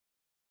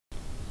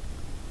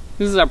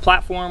This is our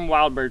platform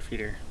wild bird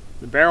feeder.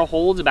 The barrel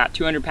holds about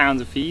 200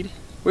 pounds of feed.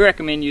 We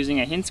recommend using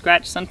a hen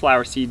scratch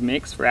sunflower seed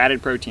mix for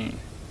added protein.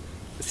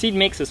 The seed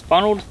mix is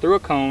funneled through a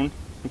cone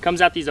and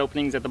comes out these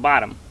openings at the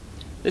bottom.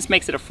 This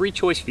makes it a free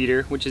choice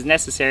feeder, which is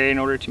necessary in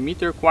order to meet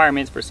the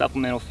requirements for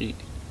supplemental feed.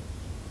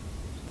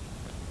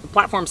 The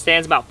platform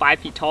stands about 5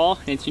 feet tall,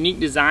 and its unique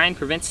design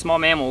prevents small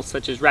mammals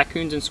such as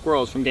raccoons and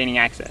squirrels from gaining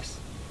access.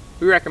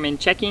 We recommend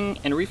checking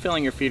and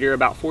refilling your feeder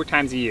about 4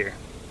 times a year.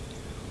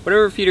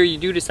 Whatever feeder you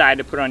do decide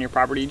to put on your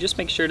property, just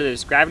make sure that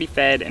it's gravity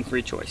fed and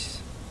free choice.